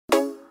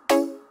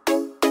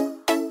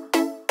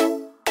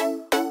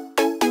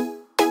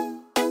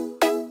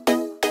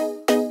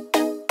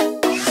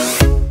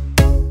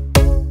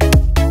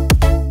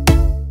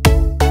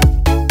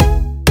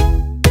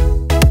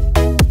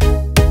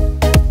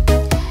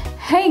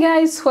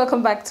Guys,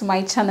 welcome back to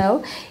my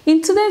channel.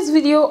 In today's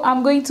video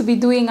I'm going to be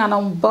doing an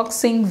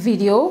unboxing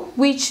video,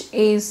 which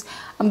is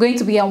I'm going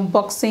to be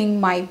unboxing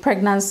my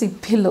pregnancy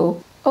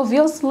pillow.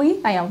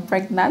 Obviously I am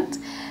pregnant.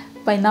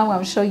 By now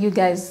I'm sure you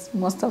guys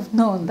must have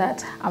known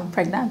that I'm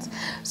pregnant.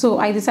 So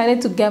I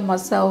decided to get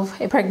myself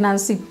a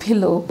pregnancy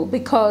pillow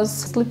because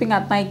sleeping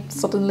at night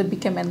suddenly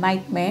became a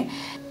nightmare.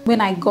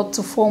 When I got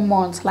to 4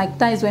 months, like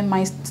that is when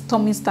my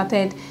tummy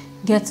started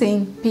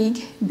getting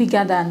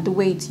bigger than the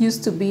way it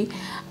used to be,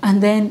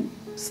 and then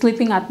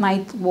sleeping at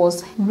night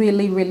was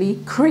really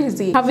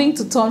crazy. Having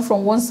to turn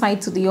from one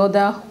side to the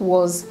other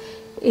was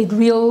a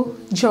real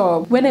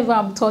job. Whenever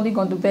I'm turning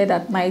on the bed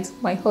at night,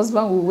 my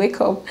husband will wake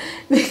up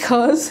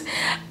because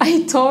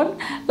I turn,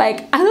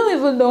 like, I don't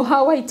even know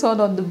how I turn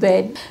on the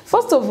bed.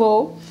 First of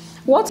all,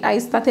 what I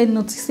started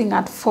noticing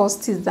at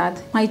first is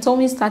that my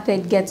tummy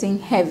started getting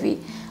heavy.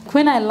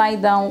 When I lie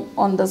down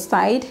on the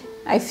side,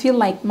 I feel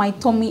like my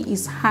tummy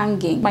is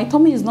hanging. My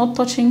tummy is not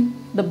touching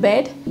the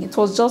bed. It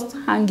was just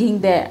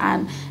hanging there,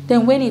 and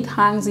then when it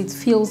hangs, it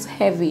feels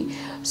heavy.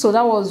 So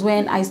that was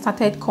when I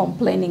started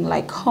complaining,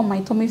 like, oh,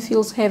 my tummy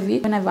feels heavy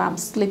whenever I'm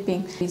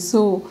sleeping.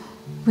 So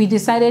we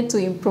decided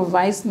to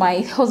improvise. My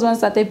husband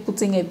started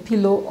putting a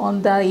pillow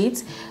under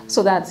it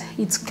so that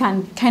it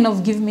can kind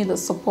of give me the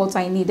support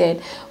I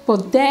needed.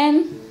 But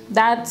then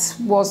that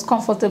was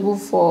comfortable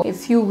for a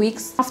few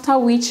weeks, after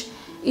which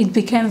it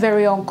became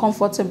very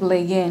uncomfortable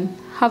again.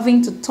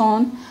 Having to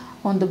turn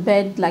on the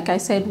bed, like I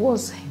said,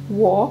 was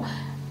war.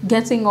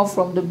 Getting up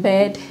from the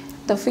bed,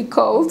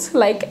 difficult,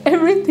 like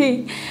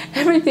everything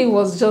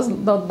was just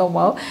not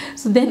normal.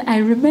 So then I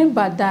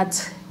remember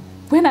that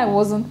when I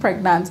wasn't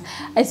pregnant,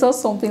 I saw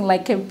something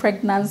like a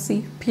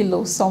pregnancy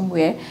pillow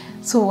somewhere.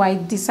 So I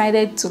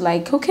decided to,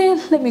 like, okay,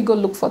 let me go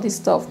look for this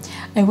stuff.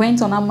 I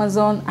went on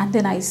Amazon and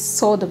then I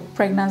saw the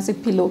pregnancy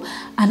pillow,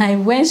 and I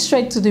went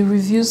straight to the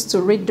reviews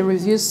to read the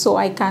reviews so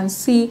I can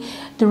see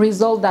the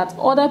result that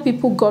other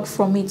people got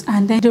from it.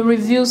 And then the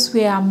reviews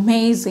were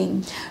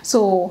amazing.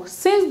 So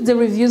since the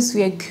reviews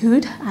were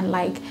good and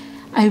like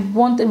I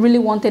really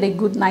wanted a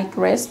good night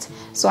rest,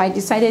 so I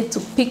decided to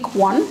pick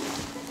one,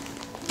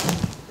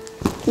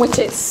 which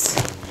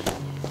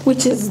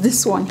is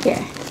this one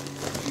here.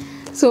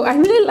 So I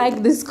really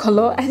like this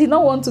color. I did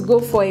not want to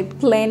go for a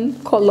plain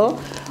color,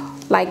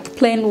 like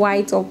plain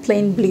white or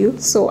plain blue.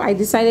 So I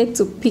decided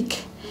to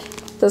pick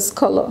this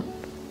color.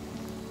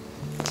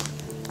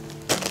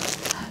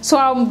 So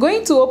I'm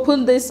going to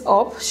open this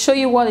up, show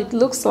you what it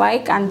looks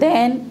like, and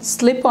then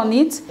sleep on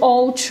it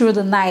all through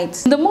the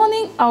night. In the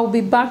morning, I'll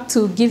be back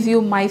to give you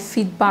my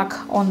feedback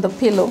on the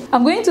pillow.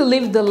 I'm going to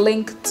leave the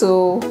link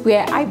to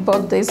where I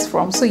bought this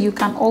from so you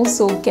can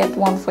also get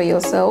one for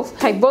yourself.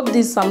 I bought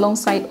this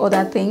alongside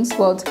other things,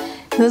 but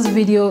this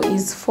video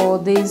is for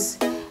this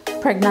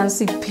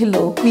pregnancy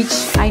pillow,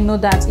 which I know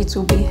that it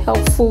will be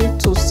helpful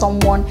to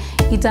someone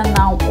either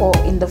now or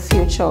in the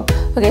future.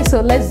 Okay,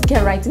 so let's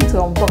get right into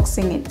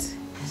unboxing it.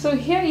 So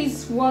here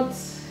is what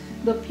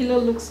the pillow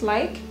looks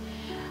like.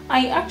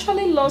 I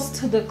actually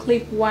lost the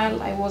clip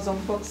while I was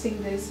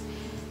unboxing this.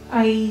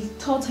 I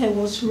thought I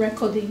was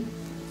recording.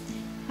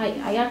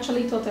 I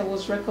actually thought I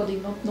was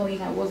recording, not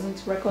knowing I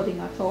wasn't recording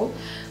at all.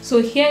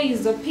 So here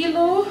is the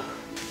pillow.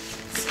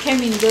 It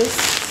came in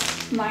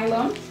this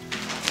nylon.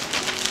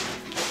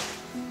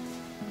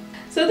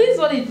 So this is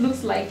what it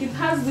looks like. It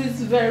has this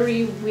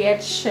very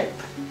weird shape.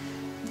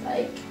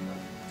 Like,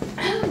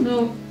 I don't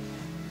know.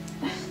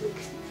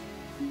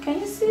 Can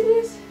you see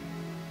this?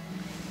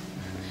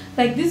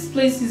 Like, this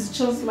place is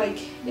just like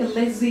a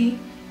lazy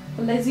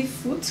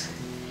foot,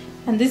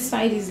 and this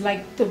side is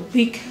like the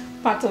big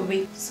part of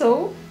it.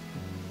 So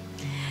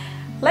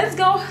let's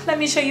go. Let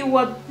me show you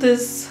what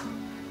this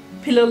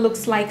pillow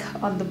looks like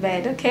on the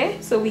bed. Okay,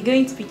 so we're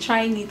going to be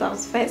trying it out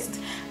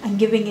first and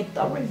giving it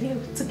a review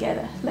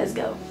together. Let's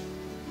go.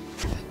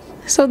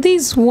 So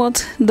this is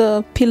what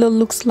the pillow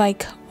looks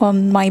like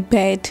on my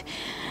bed,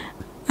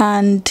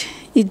 and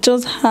it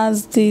just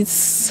has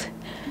this,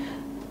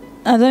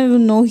 I don't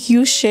even know,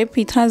 U shape.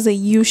 It has a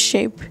U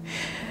shape.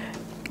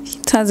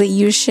 It has a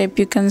U shape,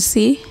 you can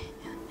see.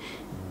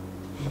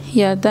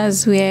 Yeah,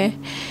 that's where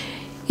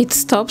it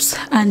stops.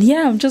 And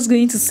yeah, I'm just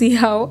going to see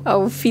how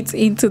I'll fit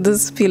into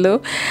this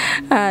pillow,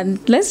 and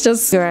let's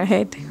just go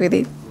ahead with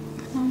it.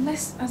 Now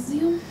let's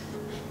assume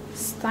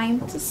it's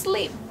time to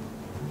sleep.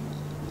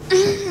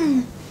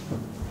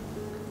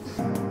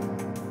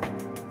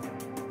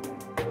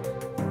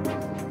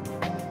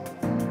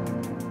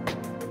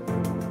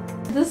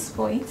 At this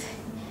point,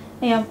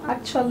 I am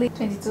actually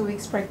 22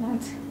 weeks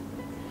pregnant.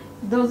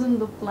 It doesn't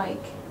look like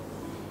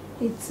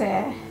it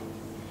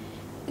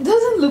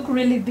doesn't look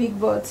really big,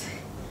 but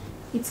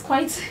it's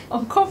quite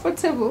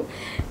uncomfortable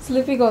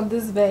sleeping on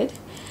this bed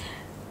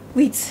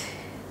with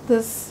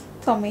this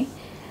tummy.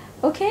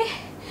 Okay,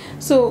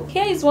 so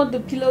here is what the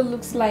pillow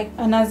looks like,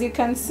 and as you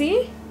can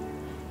see,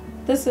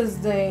 this is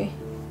the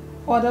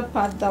other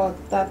part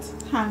that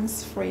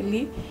hangs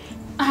freely.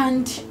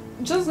 And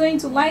just going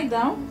to lie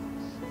down,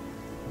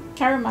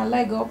 carry my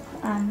leg up,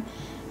 and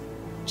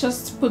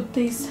just put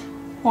this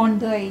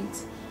under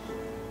it.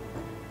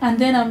 and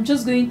then I'm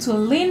just going to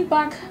lean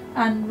back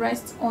and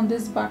rest on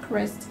this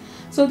backrest.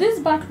 So this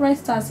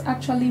backrest has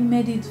actually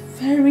made it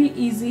very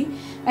easy.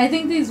 I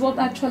think this is what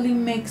actually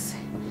makes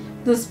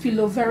this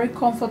pillow very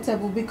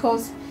comfortable,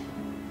 because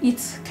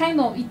it kind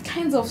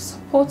of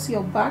supports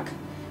your back,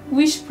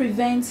 which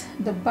prevents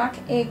the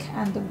backache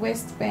and the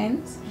waist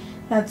pains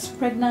that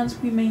pregnant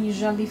women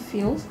usually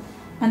feel.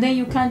 And then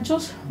you can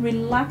just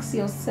relax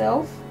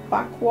yourself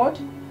backward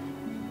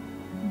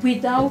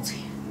without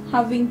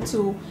having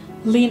to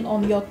lean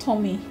on your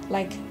tummy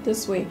like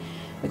this way.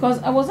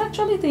 Because I was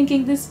actually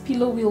thinking this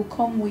pillow will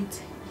come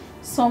with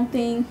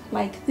something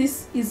like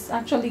this, is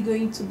actually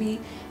going to be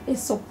a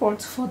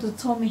support for the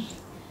tummy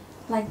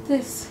like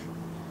this,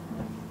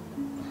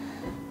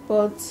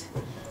 but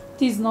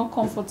this is not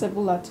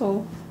comfortable at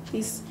all.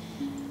 This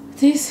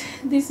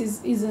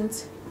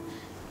isn't,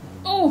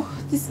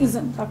 oh, this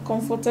isn't that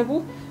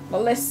comfortable.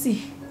 But let's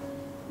see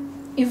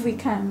if we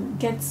can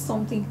get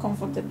something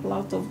comfortable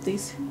out of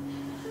this.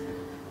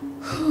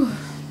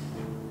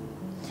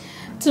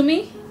 To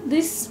me,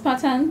 this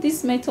pattern,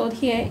 this method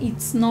here,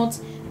 it's not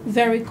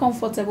very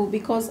comfortable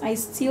because I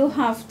still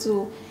have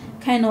to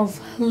kind of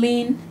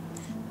lean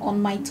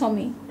on my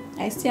tummy.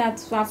 I still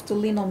have to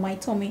lean on my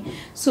tummy.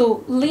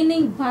 So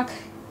leaning back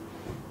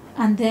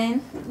and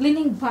then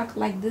leaning back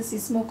like this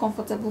is more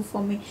comfortable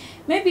for me.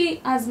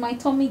 Maybe as my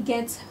tummy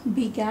gets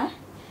bigger,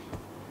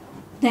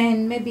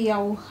 then maybe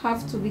I'll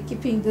have to be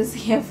keeping this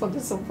here for the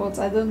support.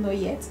 I don't know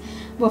yet,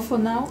 but for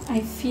now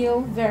I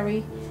feel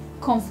very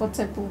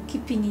comfortable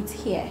keeping it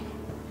here.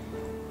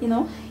 You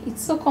know,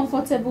 it's so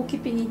comfortable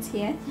keeping it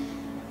here.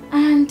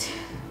 And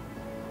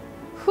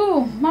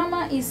whew,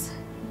 mama is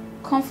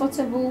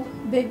comfortable,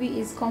 baby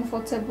is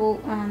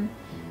comfortable, and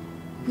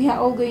we are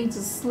all going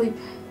to sleep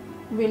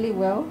really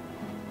well.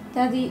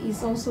 Daddy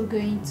is also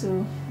going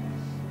to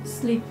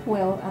sleep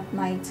well at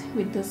night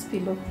with this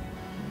pillow.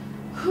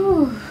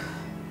 Whew.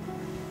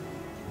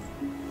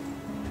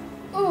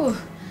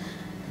 Oh,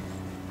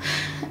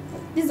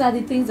 these are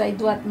the things I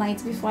do at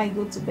night before I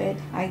go to bed.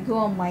 I go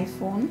on my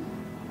phone,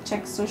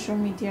 check social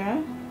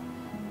media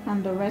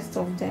and the rest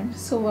of them.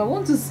 So I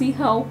want to see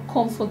how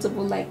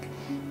comfortable like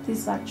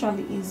this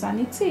actually is,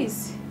 and it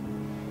is.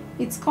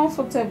 It's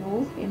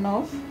comfortable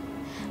enough.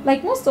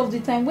 Like most of the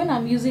time when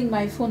I'm using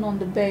my phone on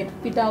the bed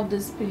without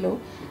this pillow,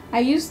 I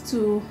used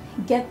to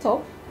get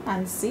up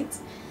and sit.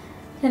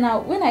 Then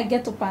when I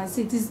get up and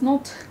sit, it's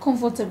not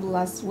comfortable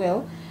as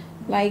well.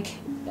 Like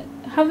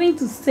having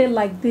to stay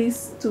like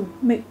this to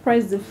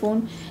press the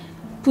phone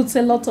puts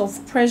a lot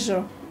of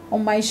pressure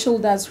on my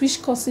shoulders,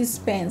 which causes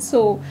pain.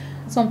 So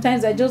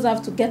sometimes I just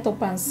have to get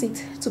up and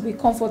sit to be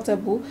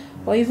comfortable,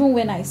 or even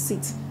when I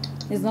sit,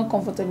 it's not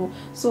comfortable.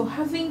 So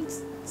having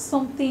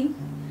something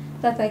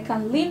that I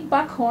can lean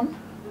back on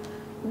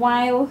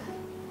while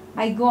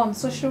I go on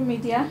social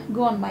media,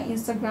 go on my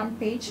Instagram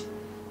page.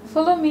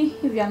 Follow me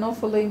if you are not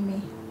following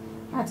me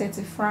at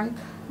Eti Frank.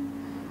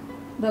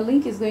 The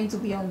link is going to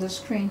be on the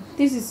screen.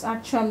 This is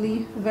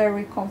actually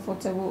very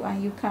comfortable,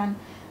 and you can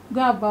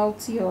go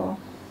about your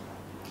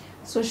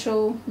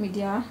social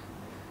media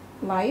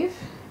live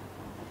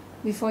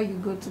before you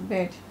go to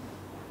bed.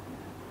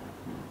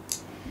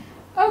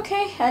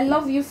 Okay, I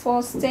love you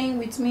for staying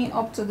with me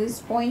up to this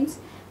point.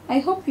 I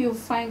hope you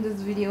find this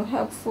video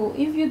helpful.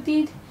 If you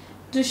did,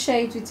 do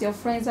share it with your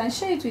friends and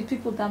share it with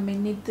people that may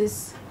need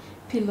this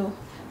pillow.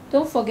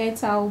 Don't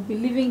forget, I'll be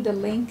leaving the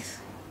link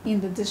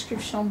in the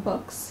description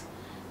box.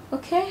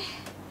 Okay,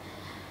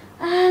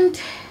 and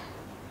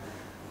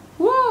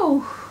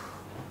whoa,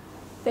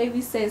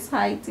 baby says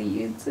hi to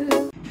you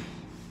too.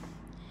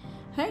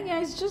 Hi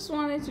guys, just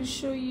wanted to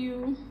show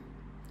you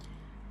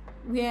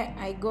where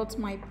I got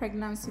my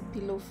pregnancy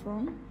pillow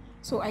from.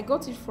 So I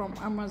got it from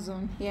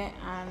Amazon here,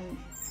 and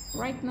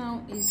right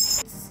now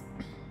it's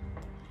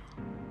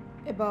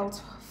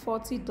about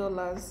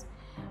 $40,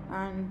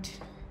 and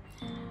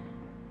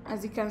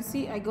as you can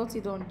see, I got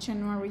it on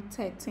January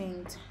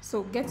 13th.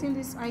 So getting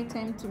this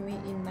item to me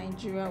in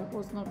Nigeria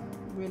was not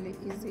really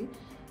easy.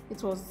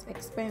 It was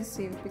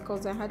expensive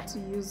because I had to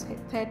use a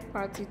third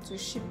party to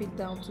ship it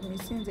down to me,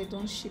 since they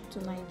don't ship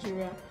to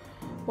Nigeria.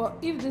 But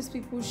if these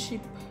people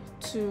ship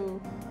to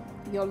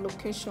your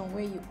location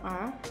where you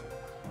are,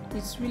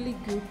 it's really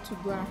good to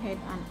go ahead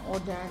and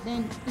order.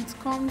 Then it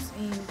comes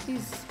in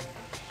this,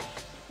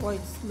 what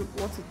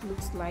it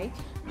looks like,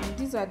 and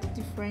these are the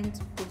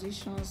different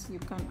positions you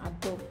can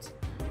adopt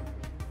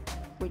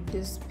with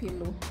this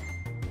pillow.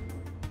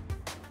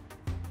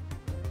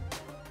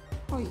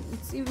 Oh,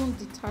 it's even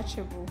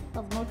detachable.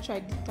 I've not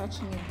tried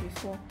detaching it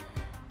before,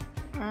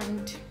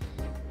 and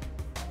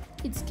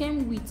it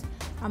came with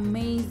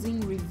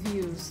amazing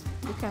reviews.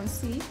 You can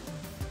see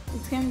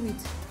it came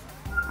with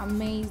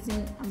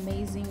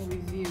amazing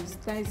reviews.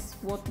 That is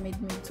what made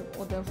me to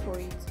order for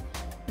it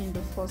in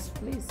the first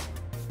place.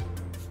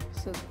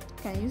 So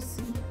can you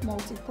see,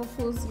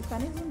 multi-purpose? You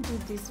can even do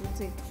this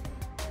with it,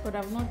 but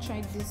I've not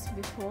tried this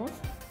before.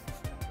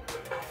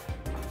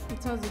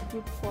 It has a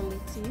good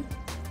quality. You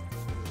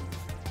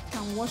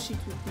can wash it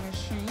with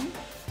machine,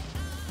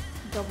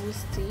 double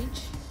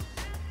stitch.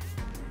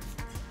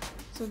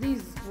 So this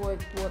is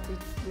what it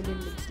really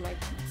looks like.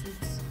 It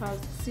has,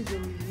 see the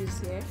reviews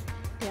here,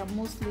 they are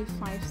mostly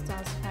 5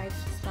 stars,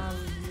 5-star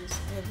reviews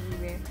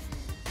everywhere,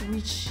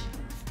 which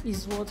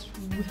is what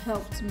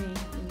helped me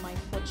in my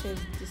purchase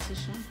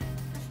decision.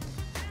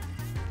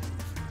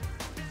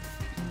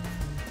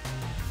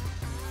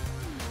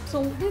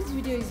 So this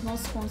video is not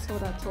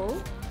sponsored at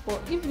all, but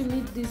if you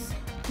need this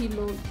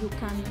pillow, you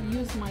can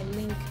use my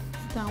link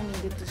down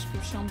in the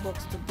description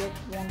box to get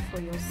one for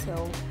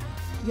yourself.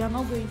 You are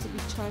not going to be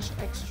charged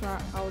extra.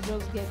 I'll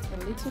just get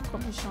a little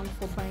commission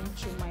for buying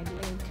through my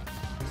link.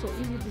 So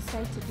if you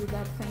decide to do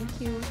that, thank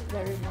you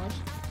very much.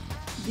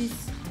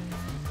 This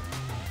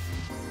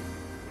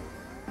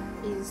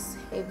is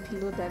a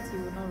pillow that you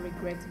will not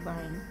regret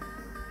buying.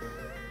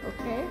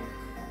 Okay,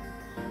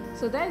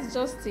 so that's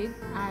just it,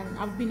 and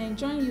I've been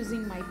enjoying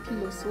using my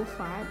pillow so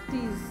far.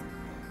 This is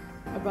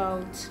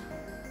about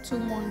 2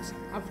 months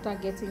after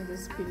getting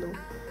this pillow,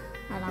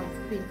 and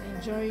I've been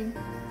enjoying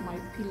my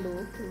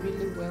pillow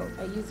really well.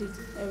 I use it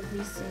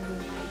every single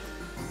night,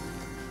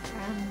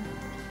 and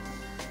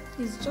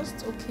it's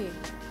just okay.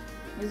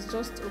 It's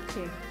just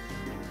okay,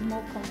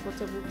 more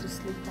comfortable to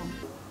sleep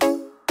on.